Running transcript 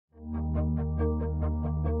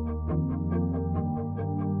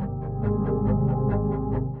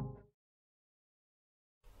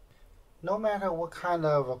No matter what kind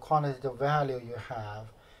of quantitative value you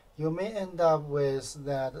have, you may end up with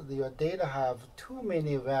that your data have too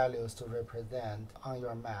many values to represent on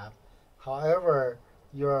your map. However,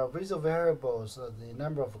 your visual variables, the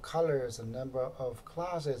number of colors and number of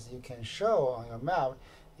classes you can show on your map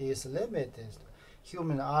is limited.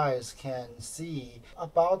 Human eyes can see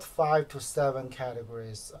about 5 to 7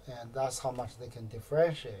 categories, and that's how much they can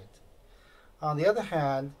differentiate. On the other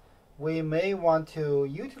hand, we may want to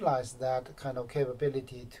utilize that kind of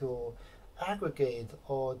capability to aggregate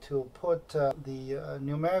or to put the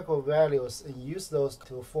numerical values and use those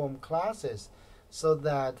to form classes so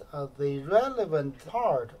that the relevant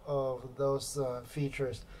part of those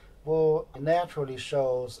features will naturally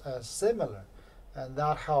show as similar. And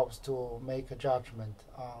that helps to make a judgment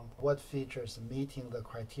on what features meeting the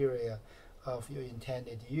criteria of your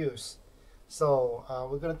intended use. So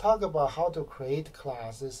we're going to talk about how to create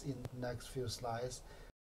classes in the next few slides.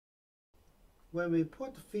 When we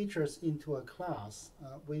put features into a class,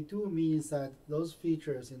 we do mean that those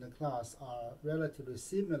features in the class are relatively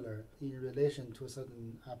similar in relation to a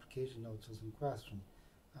certain application or to some question.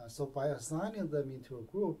 So by assigning them into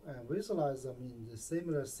a group and visualize them in the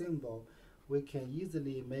similar symbol, we can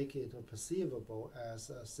easily make it perceivable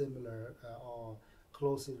as similar or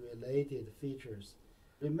closely related features.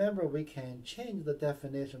 Remember, we can change the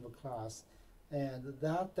definition of a class, and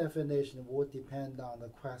that definition will depend on the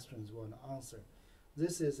questions we want to answer.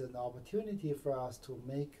 This is an opportunity for us to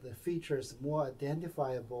make the features more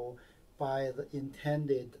identifiable by the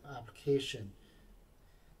intended application.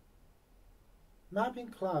 Mapping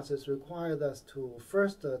classes requires us to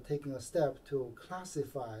first taking a step to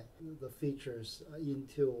classify the features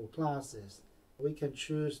into classes. We can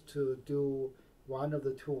choose to do one of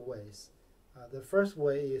the two ways. The first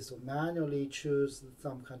way is to manually choose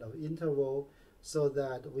some kind of interval so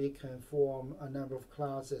that we can form a number of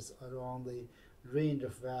classes around the range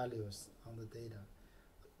of values on the data.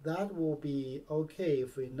 That will be okay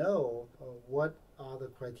if we know what are the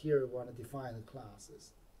criteria we want to define the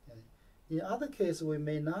classes. Okay? In other cases, we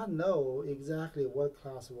may not know exactly what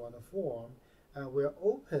class we want to form, and we're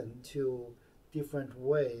open to different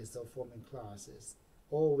ways of forming classes,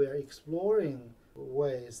 or we're exploring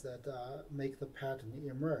ways that make the pattern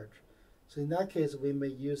emerge. So in that case, we may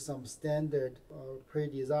use some standard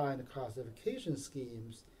pre-designed classification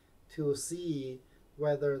schemes to see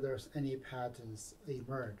whether there's any patterns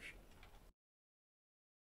emerge.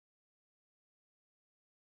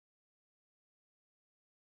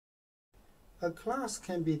 A class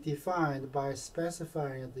can be defined by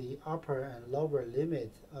specifying the upper and lower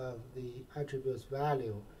limit of the attribute's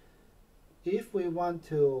value. If we want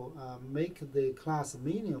to make the class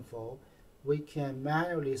meaningful, we can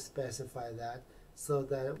manually specify that so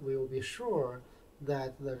that we will be sure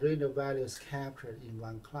that the range of values captured in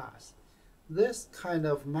one class. This kind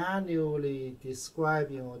of manually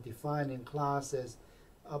describing or defining classes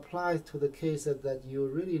applies to the cases that you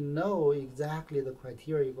really know exactly the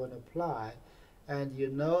criteria you're going to apply and you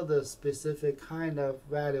know the specific kind of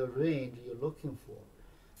value range you're looking for.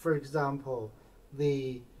 For example,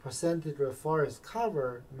 the percentage of forest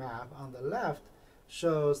cover map on the left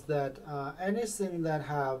shows that anything that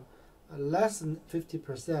have less than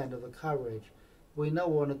 50% of the coverage, we know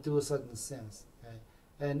we want to do certain things. Okay?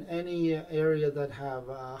 And any area that have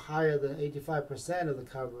higher than 85% of the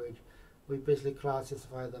coverage, we basically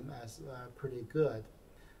classify them as pretty good.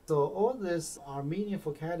 So all these are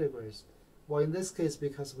meaningful categories. Well, in this case,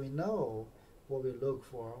 because we know what we look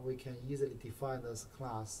for, we can easily define those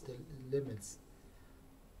class limits.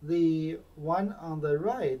 The one on the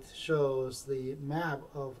right shows the map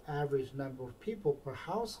of average number of people per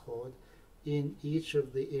household in each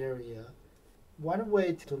of the area. One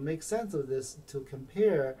way to make sense of this to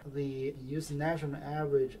compare the use national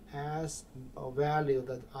average as a value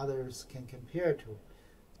that others can compare to.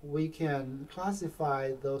 We can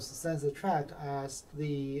classify those census tracts as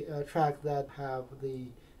the tract that have the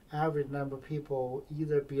average number of people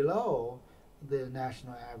either below the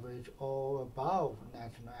national average or above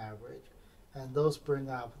national average, and those bring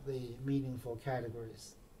up the meaningful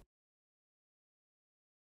categories.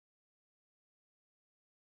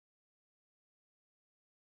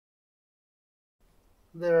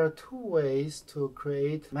 There are two ways to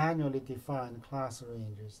create manually defined class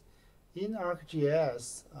ranges. In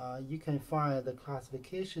ArcGIS, you can find the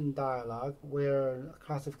classification dialog where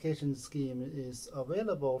classification scheme is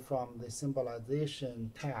available from the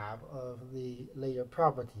symbolization tab of the layer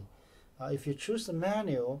property. If you choose the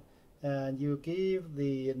manual and you give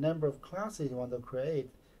the number of classes you want to create,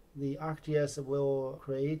 the ArcGIS will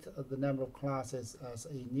create the number of classes as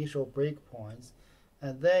initial breakpoints,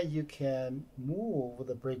 And then you can move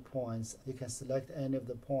the breakpoints. You can select any of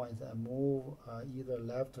the points and move either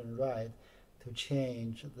left and right to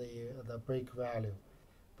change the break value.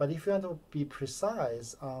 But if you want to be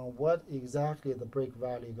precise on what exactly the break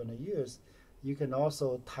value you're going to use, you can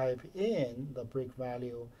also type in the break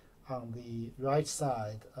value on the right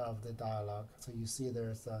side of the dialog. So you see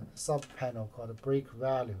there's a sub-panel called break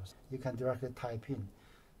values. You can directly type in.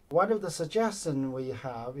 One of the suggestions we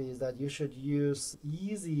have is that you should use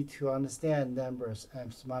easy to understand numbers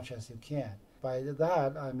as much as you can. By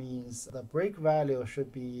that, I mean the break value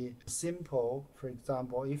should be simple. For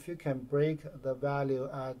example, if you can break the value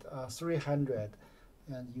at 300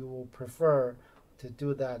 and you will prefer to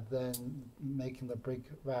do that than making the break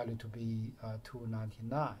value to be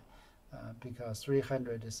 299 because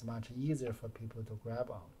 300 is much easier for people to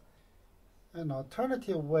grab on. An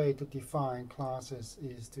alternative way to define classes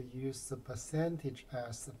is to use the percentage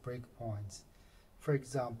as the breakpoints. For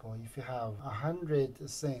example, if you have 100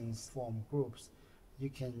 things form groups, you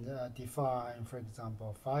can define, for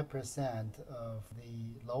example, 5% of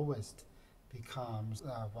the lowest becomes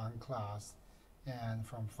one class, and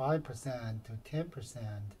from 5% to 10%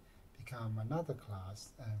 become another class,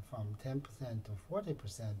 and from 10% to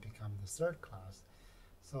 40% become the third class.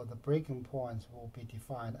 So the breaking points will be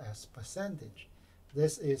defined as percentage.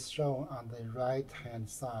 This is shown on the right-hand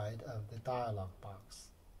side of the dialog box.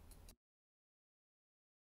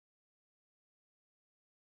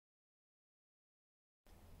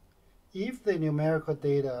 If the numerical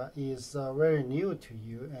data is very new to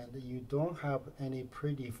you and you don't have any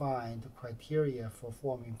predefined criteria for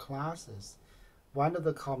forming classes, one of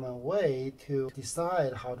the common way to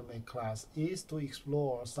decide how to make class is to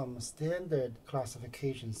explore some standard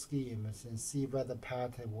classification schemes and see whether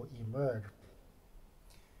pattern will emerge.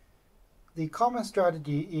 The common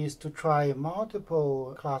strategy is to try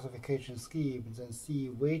multiple classification schemes and see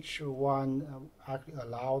which one actually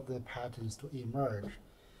allow the patterns to emerge.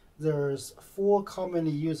 There's 4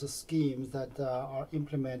 commonly used schemes that are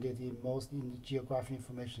implemented in most in the geographic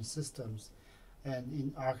information systems and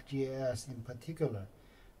in ArcGIS in particular: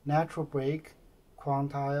 natural break,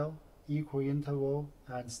 quantile, equal interval,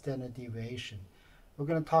 and standard deviation. We're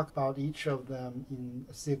going to talk about each of them in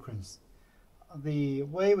sequence. The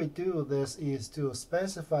way we do this is to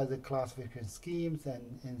specify the classification schemes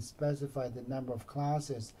and specify the number of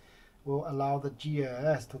classes will allow the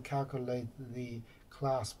GIS to calculate the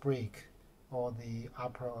class break or the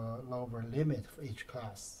upper or lower limit for each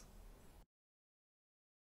class.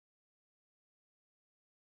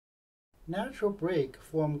 Natural break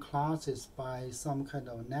form classes by some kind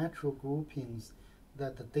of natural groupings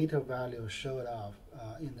that the data values showed up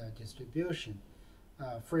in their distribution.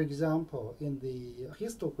 For example, in the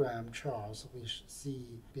histogram charts we see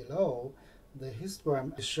below, the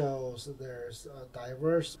histogram shows there's a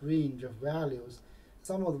diverse range of values.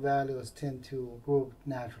 Some of the values tend to group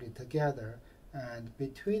naturally together, and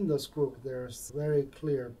between those groups there's very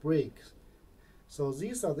clear breaks. So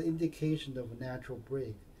these are the indications of natural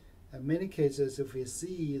break. In many cases, if we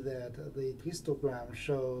see that the histogram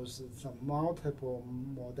shows some multiple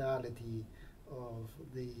modality of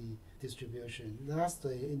the distribution, that's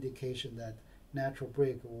the indication that natural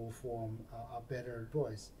break will form a better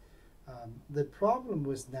choice. The problem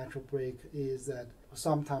with natural break is that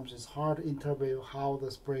sometimes it's hard to interpret how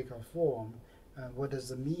this break are formed and what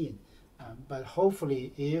does it mean. But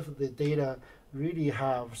hopefully, if the data really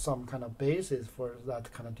have some kind of basis for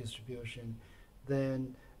that kind of distribution,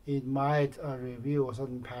 then it might reveal a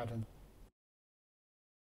certain pattern.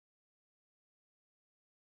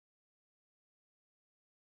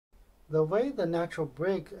 The way the natural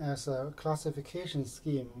break as a classification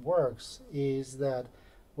scheme works is that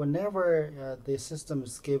whenever the system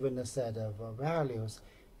is given a set of values,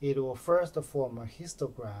 it will first form a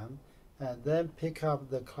histogram and then pick up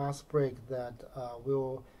the class break that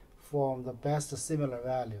will form the best similar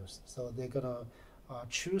values. So they're going to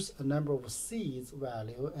choose a number of seeds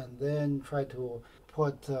value and then try to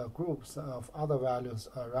put groups of other values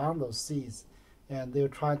around those seeds. And they're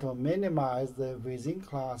trying to minimize the within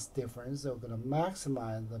class difference. They're going to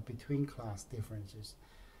maximize the between class differences.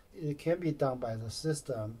 It can be done by the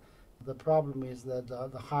system. The problem is that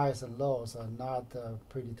the highs and lows are not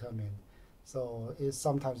predetermined. So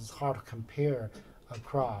sometimes it's hard to compare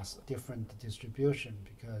across different distribution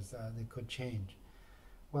because they could change.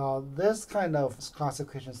 Well, this kind of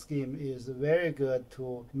classification scheme is very good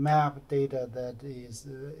to map data that is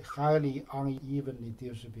highly unevenly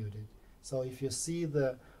distributed. So if you see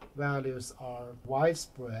the values are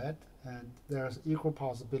widespread and there's equal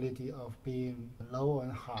possibility of being low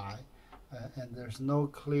and high, and there's no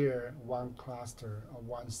clear one cluster or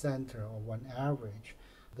one center or one average,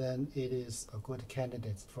 then it is a good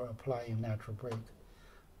candidate for applying natural break.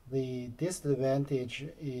 The disadvantage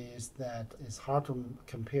is that it's hard to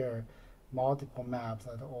compare multiple maps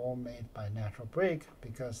that are all made by natural break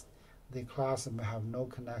because the class may have no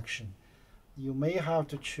connection. You may have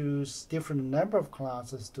to choose different number of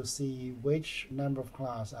classes to see which number of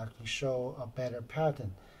classes actually show a better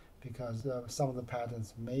pattern, because some of the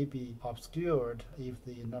patterns may be obscured if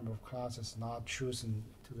the number of classes is not chosen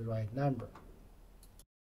to the right number.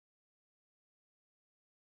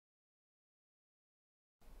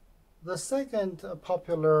 The second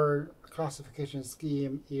popular classification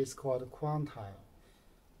scheme is called quantile.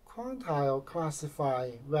 Quantile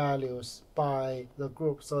classify values by the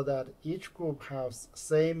group so that each group has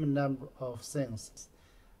same number of things.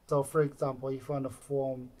 So for example, if you want to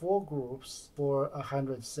form 4 groups for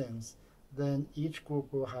 100 things, then each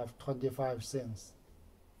group will have 25 things.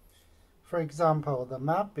 For example, the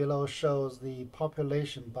map below shows the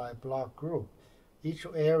population by block group, each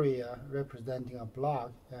area representing a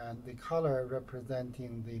block and the color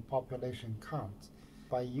representing the population count.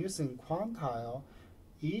 By using quantile,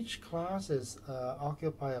 each classes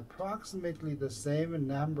occupy approximately the same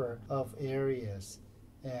number of areas,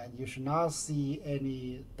 and you should not see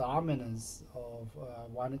any dominance of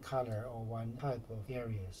one color or one type of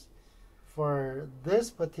areas. For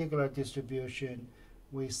this particular distribution,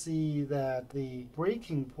 we see that the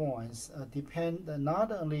breaking points depend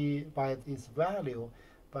not only by its value,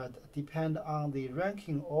 but depend on the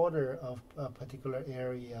ranking order of a particular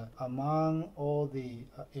area among all the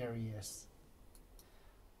areas.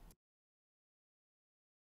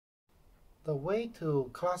 The way to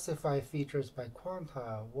classify features by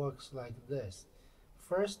quantile works like this.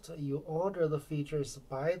 First, you order the features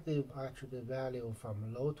by the attribute value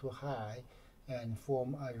from low to high and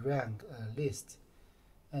form a rank list.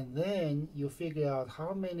 And then you figure out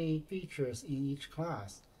how many features in each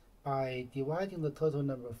class by dividing the total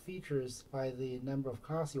number of features by the number of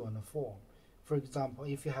classes you want to form. For example,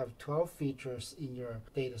 if you have 12 features in your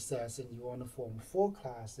data sets and you want to form 4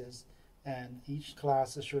 classes, and each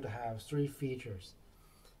class should have 3 features.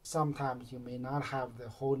 Sometimes you may not have the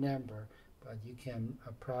whole number, but you can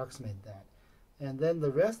approximate that. And then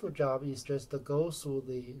the rest of the job is just to go through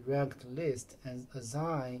the ranked list and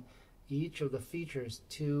assign each of the features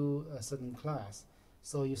to a certain class.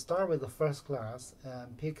 So you start with the first class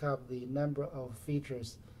and pick up the number of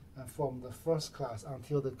features from the first class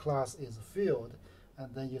until the class is filled,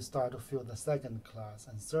 and then you start to fill the second class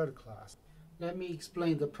and third class. Let me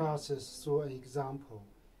explain the process through an example.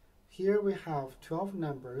 Here we have 12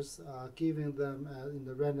 numbers, giving them in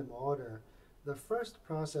the random order. The first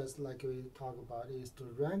process, like we talked about, is to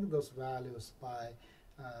rank those values by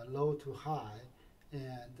low to high,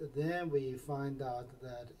 and then we find out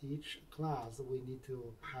that each class we need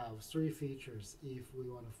to have 3 features if we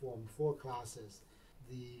want to form 4 classes.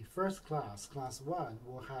 The first class, class 1,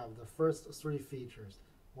 will have the first 3 features,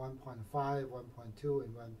 1.5, 1.2,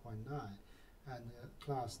 and 1.9. And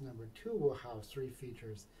class number 2 will have 3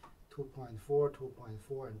 features, 2.4,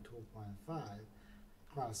 2.4, and 2.5.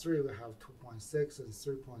 Class 3 will have 2.6 and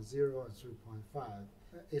 3.0 and 3.5,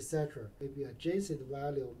 etc. Maybe adjacent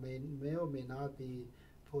value may or may not be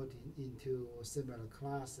put into similar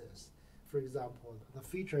classes. For example, the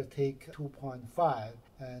feature take 2.5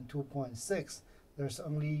 and 2.6. There's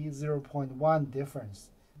only 0.1 difference.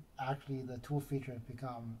 Actually, the 2 features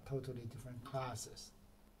become totally different classes.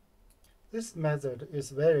 This method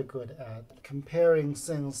is very good at comparing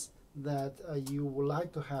things that you would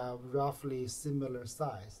like to have roughly similar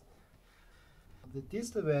size. The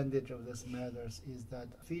disadvantage of this method is that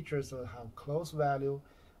features that have close value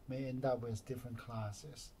may end up with different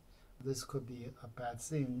classes. This could be a bad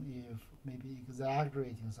thing if maybe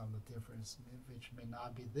exaggerating some of the difference, which may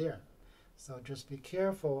not be there. So just be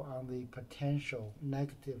careful on the potential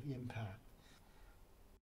negative impact.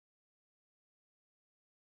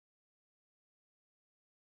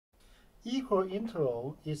 Equal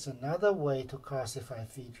interval is another way to classify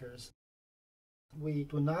features. We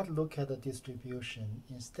do not look at the distribution.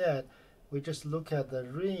 Instead, we just look at the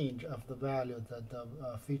range of the value that the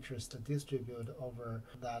features to distribute over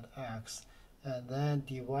that X, and then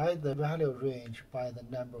divide the value range by the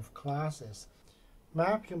number of classes.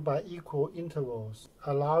 Mapping by equal intervals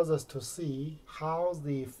allows us to see how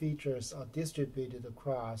the features are distributed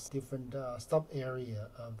across different sub-area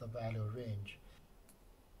of the value range.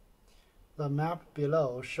 The map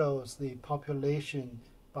below shows the population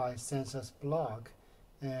by census block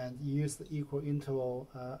and use the equal interval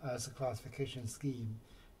as a classification scheme.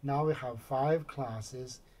 Now we have 5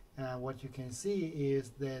 classes, And what you can see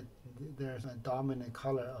is that there's a dominant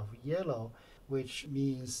color of yellow, which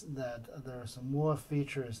means that there's more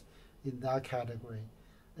features in that category.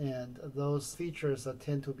 And those features that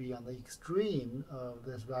tend to be on the extreme of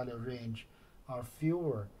this value range are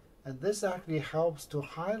fewer. And this actually helps to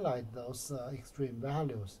highlight those extreme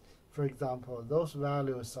values. For example, those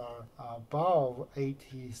values are above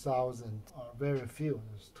 80,000 are very few.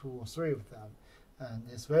 There's two or three of them. And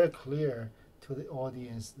it's very clear to the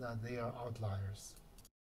audience that they are outliers.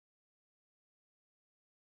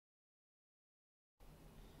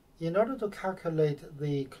 In order to calculate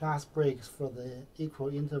the class breaks for the equal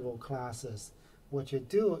interval classes, what you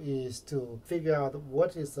do is to figure out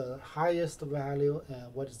what is the highest value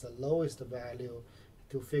and what is the lowest value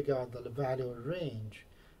to figure out the value range.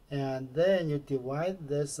 And then you divide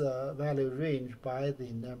this value range by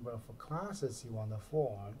the number of classes you want to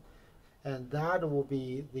form. And that will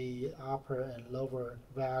be the upper and lower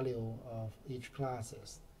value of each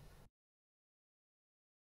classes.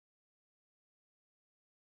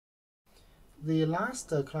 The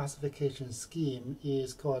last classification scheme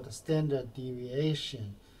is called standard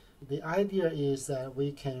deviation. The idea is that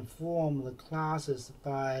we can form the classes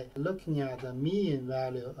by looking at the mean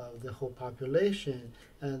value of the whole population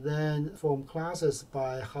and then form classes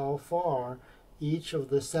by how far each of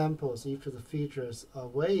the samples, each of the features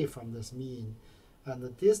away from this mean. And the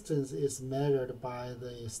distance is measured by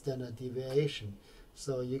the standard deviation.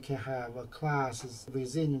 So you can have a class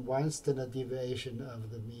within one standard deviation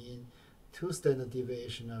of the mean, two standard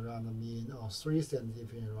deviation around the mean, or three standard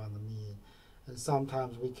deviation around the mean. And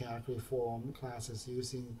sometimes we can actually form classes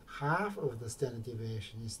using half of the standard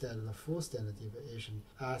deviation instead of the full standard deviation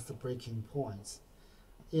as the breaking points.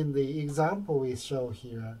 In the example we show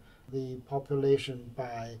here, the population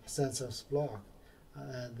by census block,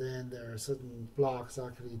 and then there are certain blocks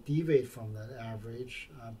actually deviate from that average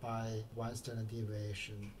by one standard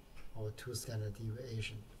deviation or two standard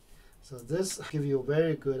deviation. So this gives you a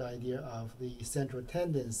very good idea of the central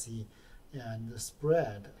tendency and the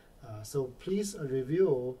spread. So please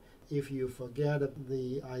review if you forget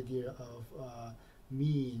the idea of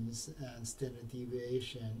means and standard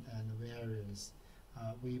deviation and variance.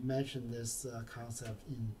 We mentioned this concept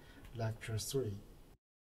in lecture 3.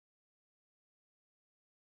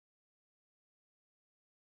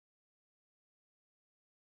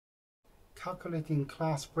 Calculating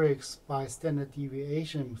class breaks by standard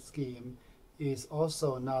deviation scheme is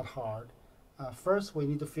also not hard. First, we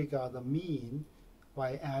need to figure out the mean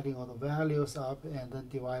by adding all the values up and then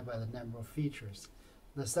divide by the number of features.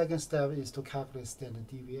 The second step is to calculate standard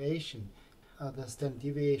deviation. The standard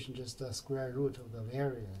deviation is just the square root of the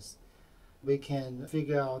variance. We can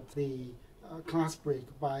figure out the class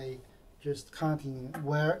break by just counting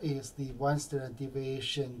where is the one standard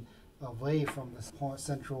deviation away from the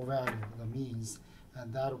central value, the means,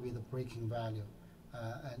 and that will be the breaking value,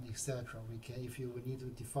 and etc. We can, if you need to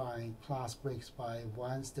define class breaks by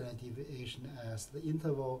one standard deviation as the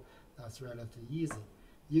interval, that's relatively easy.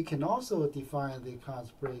 You can also define the class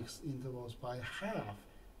breaks intervals by half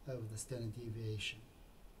of the standard deviation.